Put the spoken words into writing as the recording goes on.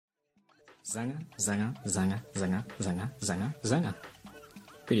Zanga, zanga, zanga, zanga, zanga, zanga, zanga.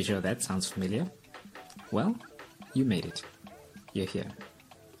 Pretty sure that sounds familiar. Well, you made it. You're here.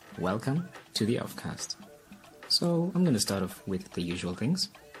 Welcome to the Offcast. So, I'm going to start off with the usual things.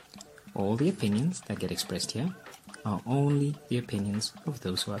 All the opinions that get expressed here are only the opinions of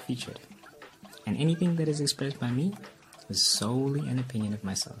those who are featured. And anything that is expressed by me is solely an opinion of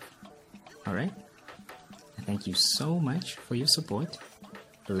myself. Alright? Thank you so much for your support.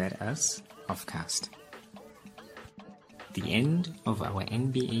 Let us Offcast. The end of our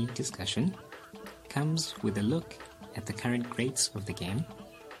NBA discussion comes with a look at the current greats of the game,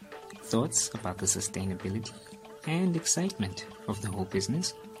 thoughts about the sustainability and excitement of the whole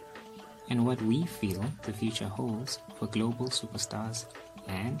business, and what we feel the future holds for global superstars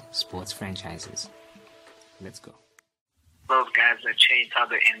and sports franchises. Let's go. Those guys that changed how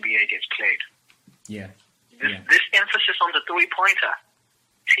the NBA gets played. Yeah. This emphasis on the three-pointer.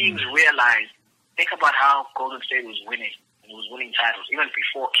 Teams realized, think about how Golden State was winning. It was winning titles, even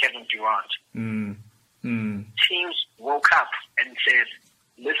before Kevin Durant. Teams woke up and said,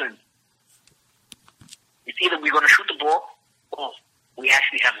 listen, it's either we're going to shoot the ball or we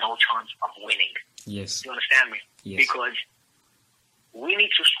actually have no chance of winning. Yes. You understand me? Yes. Because we need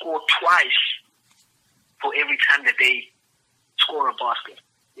to score twice for every time that they score a basket.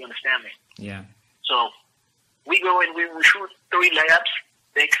 You understand me? Yeah. So we go and we shoot 3 layups.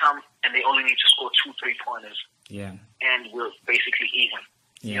 They come and they only need to score 2 3-pointers. Yeah. And we're basically even.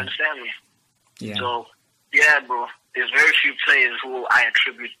 Yeah. You understand me? Yeah. So, yeah, bro. There's very few players who I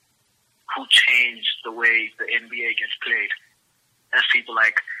attribute who changed the way the NBA gets played. That's people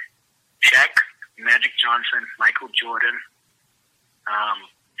like Shaq, Magic Johnson, Michael Jordan,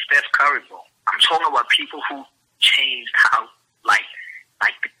 Steph Curry, bro. I'm talking about people who changed how, like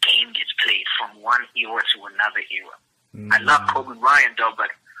the game gets played from one era to another era. I love Kobe Bryant, though, but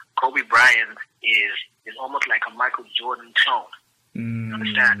Kobe Bryant is almost like a Michael Jordan clone. You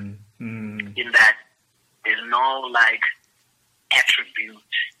understand? In that there's no, attribute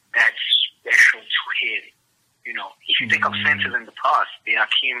that's special to him. You know, if you think of centers in the past, the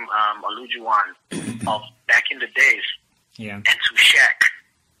Hakeem Olajuwon of back in the days, and to Shaq,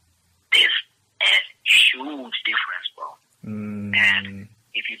 there's a huge difference, bro. And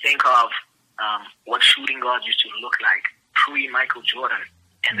if you think of what shooting guards used to look like pre-Michael Jordan,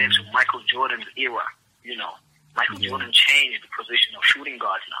 and then to Michael Jordan's era, you know, Michael Jordan changed the position of shooting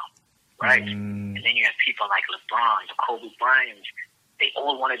guards now, right? And then you have people like LeBron, the Kobe Bryant. They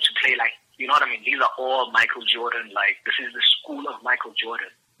all wanted to play like, you know what I mean? These are all Michael Jordan, this is the school of Michael Jordan.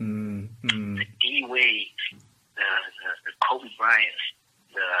 The D-Wade, the Kobe Bryant,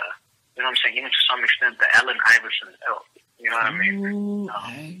 you know what I'm saying? Even to some extent, the Allen Iverson. You know what I mean?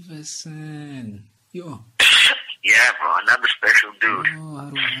 Iverson. Yo. Yeah, bro, another special dude.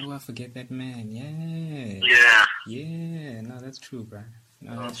 Oh, how do I forget that man? Yeah. Yeah. Yeah, no, that's true, bro.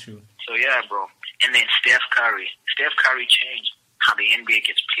 No, that's true. So, yeah, bro. And then Steph Curry. Steph Curry changed how the NBA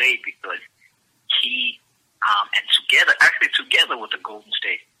gets played because he, and together with the Golden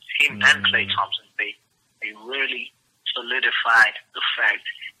State, him and Klay Thompson, they really solidified the fact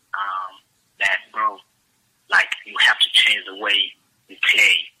that, bro, you have to change the way you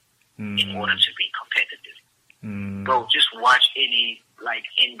play in order to be competitive. Bro, just watch any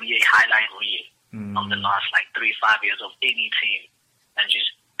NBA highlight reel of the last 3-5 years of any team, and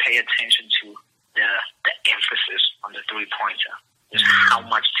just pay attention to the emphasis on the three-pointer, just how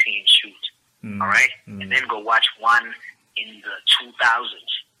much teams shoot. All right, and then go watch one in the 2000s.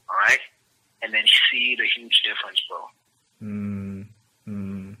 All right, and then see the huge difference, bro.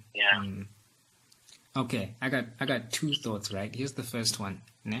 Yeah. Okay, I got 2 thoughts, right? Here's the first one.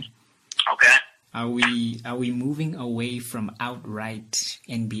 Ne? Okay. Are we moving away from outright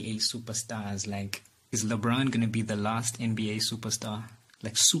NBA superstars? Is LeBron gonna be the last NBA superstar?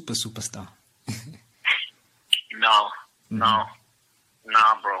 Superstar? No, bro.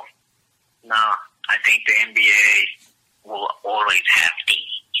 No, I think the NBA will always have a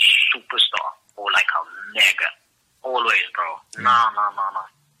superstar or a mega. Always, bro. No.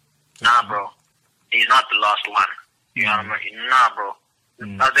 Nah, bro. He's not the last one. You know what I mean? Nah, bro.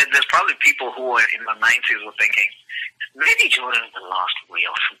 There's probably people who were in the 90s were thinking, maybe Jordan's the last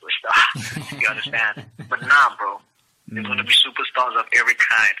real superstar. You understand? But nah, bro. There's going to be superstars of every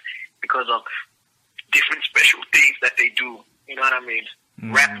kind because of different special things that they do. You know what I mean?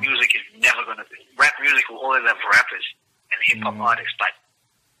 Rap music is never going to be. Rap music will always have rappers and hip-hop artists, but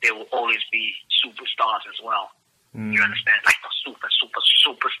there will always be superstars as well. You understand? Like the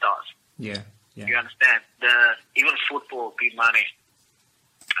superstars. Yeah. You understand? Even football, big money.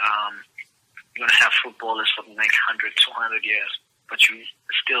 You're going to have footballers for the next 100, 200 years, but you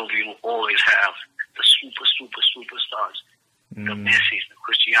will always superstars. The Messis, the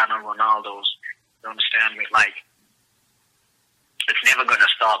Cristiano Ronaldos. You understand me? Like, it's never going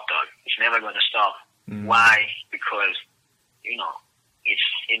to stop, dog. It's never going to stop. Why? Because, you know, it's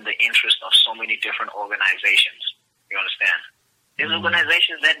in the interest of so many different organizations. You understand? There's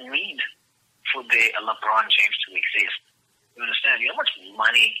organizations that need for the LeBron James to exist. You understand? You know how much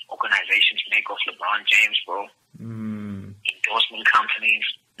money organizations make off LeBron James, bro? Endorsement companies,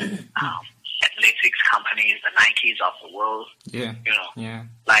 athletics companies, the Nikes of the world. Yeah. You know? Yeah.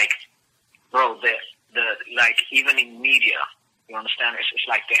 Like, bro, the like, even in media, you understand? It's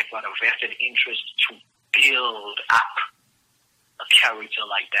like they've got a vested interest to build up a character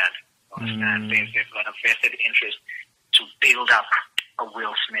like that. You understand? They've got a vested interest to build up a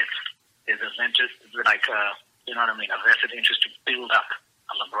Will Smith. There's a vested, like, you know what I mean? A vested interest to build up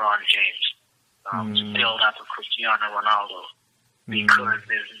a LeBron James, to build up a Cristiano Ronaldo, because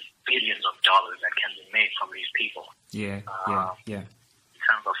there's billions of dollars that can be made from these people. Yeah. In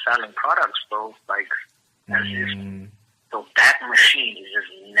terms of selling products, bro, like, that's just, so that machine is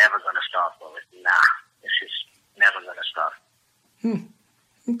just never going to stop, bro. It's just never going to stop.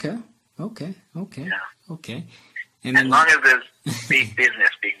 Okay. Yeah. Okay. And as long as there's big business,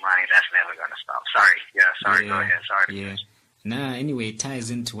 big money, that's never going to stop. Sorry, go ahead. Sorry. Yeah. Nah, anyway, it ties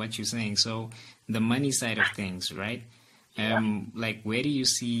into what you're saying. So the money side of things, right? Like, where do you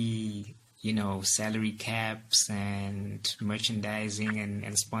see, you know, salary caps and merchandising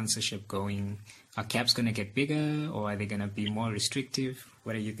and sponsorship going? Are caps going to get bigger, or are they going to be more restrictive?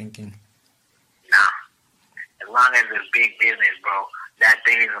 What are you thinking? Nah. As long as there's big business, bro, that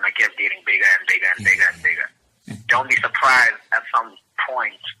thing is going to keep getting bigger and bigger and bigger and bigger. Don't be surprised at some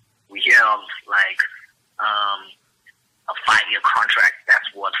point we hear of, like, a 5-year contract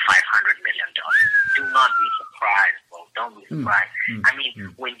that's worth $500 million. Do not be surprised, bro. Don't be surprised. I mean,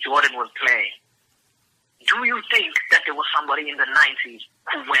 when Jordan was playing, do you think that there was somebody in the 90s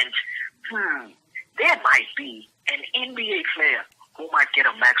who went, there might be an NBA player who might get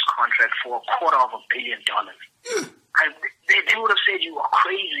a max contract for $250 million? They would have said you are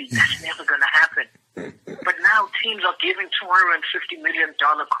crazy. That's never going to happen. But now teams are giving $250 million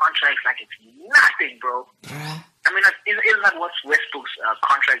contracts like it's nothing, bro. I mean, isn't that what Westbrook's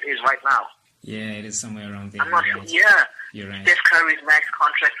contract is right now? Yeah, it is somewhere around there. I'm not sure. Yeah. You're right. Steph Curry's max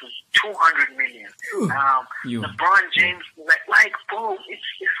contract was $200 million. LeBron James, like, bro, it's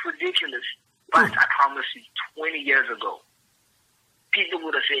ridiculous. But I promise you, 20 years ago, people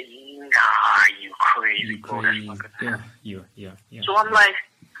would have said, nah, you crazy, bro. That's not going to happen. Yeah. So I'm like,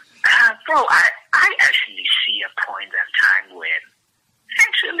 bro, I actually see a point in time when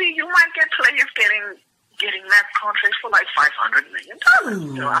actually you might get players getting max contracts for like $500 million.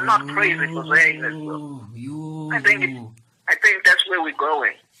 So I'm not crazy for saying this, bro. I think that's where we're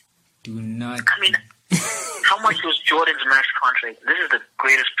going. Do not. I mean, how much was Jordan's max contract? This is the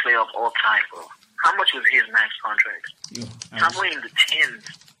greatest player of all time, bro. How much was his max contract? Somewhere in the 10s,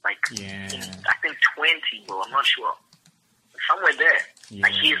 like, I think 20, bro. I'm not sure. Somewhere there.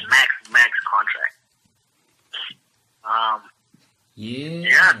 Like his max contract.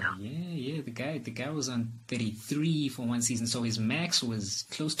 The guy was on 33 for one season, so his max was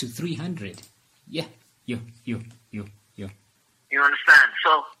close to 300. Yeah. You understand?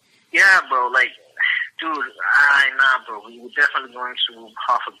 So, yeah, bro, like, dude, bro, we were definitely going to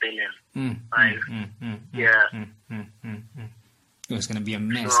 $500 million. It's going to be a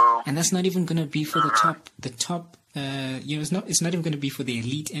mess. So, and that's not even going to be for the top, it's not even going to be for the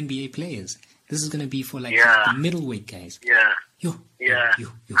elite NBA players. This is going to be for, like, the middleweight guys. I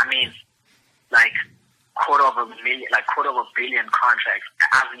mean, like, $250 million contracts.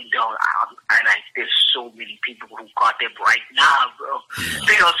 I mean, there's so many people who got them right now, bro.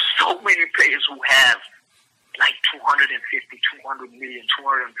 There are so many players who have like 250, 200 million,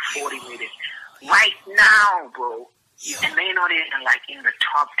 240 million right now, bro. And they're not even like in the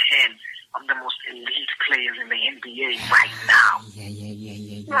top 10 of the most elite players in the NBA right now.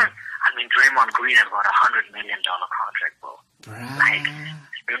 I mean, Draymond Green has got $100 million contract, bro. Like,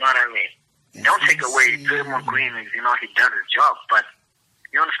 you know what I mean? Don't take away Draymond Green, you know, he does his job, but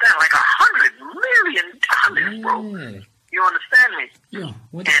you understand, like $100 million, bro. You understand me?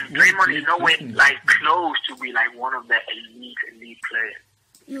 And Draymond is nowhere like close to be like one of the elite players.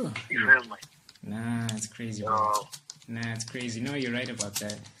 You feel me? Nah, it's crazy, bro. Nah, it's crazy. No, you're right about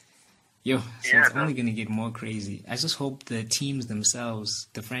that. It's only going to get more crazy. I just hope the teams themselves,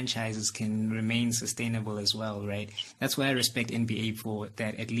 the franchises, can remain sustainable as well, right? That's why I respect NBA for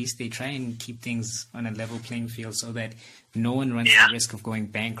that. At least they try and keep things on a level playing field so that no one runs the risk of going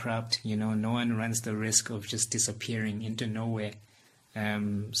bankrupt. You know, no one runs the risk of just disappearing into nowhere.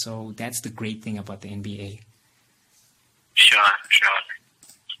 So that's the great thing about the NBA. Sure.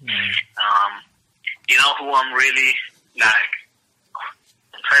 You know who I'm really like?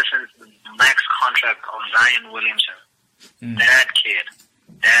 The present max contract of Zion Williamson. That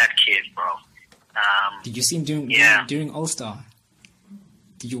kid, bro. Did you see him during All-Star?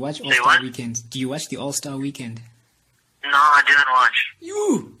 Did you watch All-Star Weekend? Do you watch the All-Star Weekend? No, I didn't watch.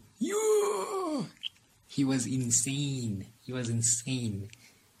 He was insane.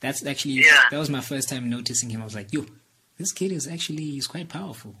 That's actually, that was my first time noticing him. I was like, this kid he's quite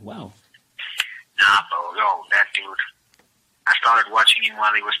powerful. Wow. Nah, bro, that dude. I started watching him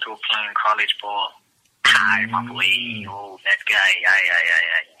while he was still playing college ball. My boy, that guy.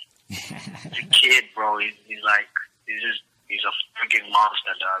 The kid, bro, he's a freaking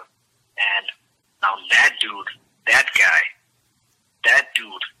monster, dog. And now that dude,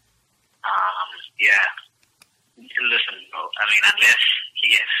 listen, bro, I mean, unless he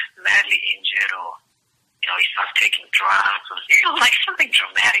is madly injured or, he starts taking drugs or, like something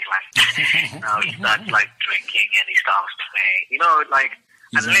dramatic like that. He starts, like, drinking and he starts playing.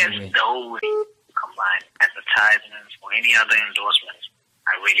 Unless those combined advertisements or any other endorsements,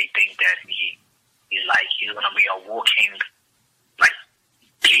 I really think that he's going to be a walking, like,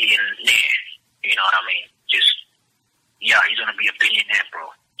 billionaire. You know what I mean? He's going to be a billionaire, bro.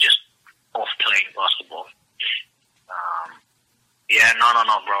 Just off playing basketball.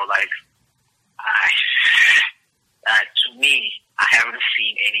 No, bro. Like, to me, I haven't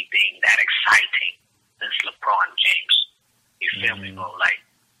seen anything that exciting since LeBron James. You feel me, bro?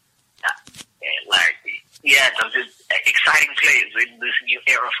 Those exciting plays in this new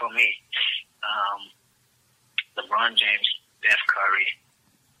era for me. LeBron James, Steph Curry,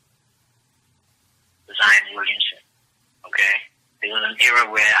 Zion Williamson. Okay, there was an era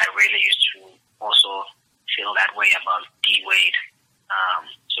where I really used to also feel that way about D Wade.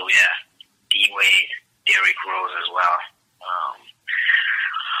 D Wade, Derrick Rose as well.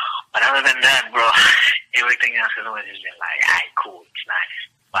 But other than that, bro, everything else has always just been like, cool, it's nice.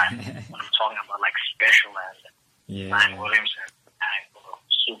 But when I'm talking about like special and Zion Williamson,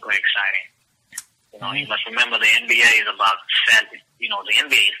 super exciting. You must remember the NBA is about the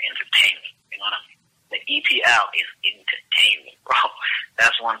NBA is entertainment. You know what I mean? The EPL is entertainment, bro.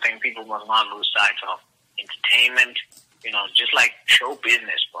 That's one thing people must not lose sight of. Entertainment, just like show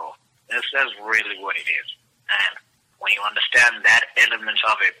business, bro. That's really what it is. And when you understand that element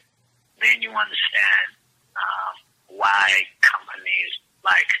of it, then you understand why companies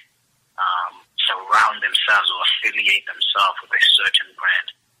surround themselves or affiliate themselves with a certain brand.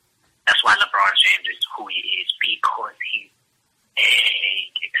 That's why LeBron James is who he is, because he's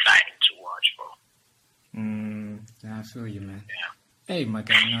exciting to watch, bro. I feel you, man. Yeah. Hey, my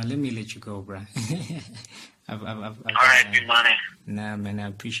guy, now let me let you go, bro. All right, big money. Nah, man, I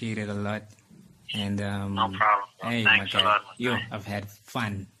appreciate it a lot. And no problem. Hey, thanks my a lot. guy, I've had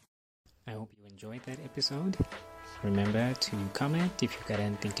fun. I hope you enjoyed that episode. Remember to comment if you've got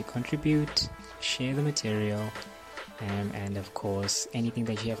anything to contribute, share the material, and of course, anything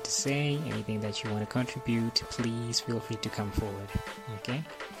that you have to say, anything that you want to contribute, please feel free to come forward. Okay?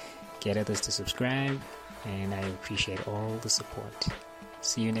 Get others to subscribe, and I appreciate all the support.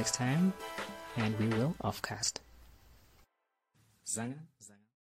 See you next time, and we will offcast. Zanga.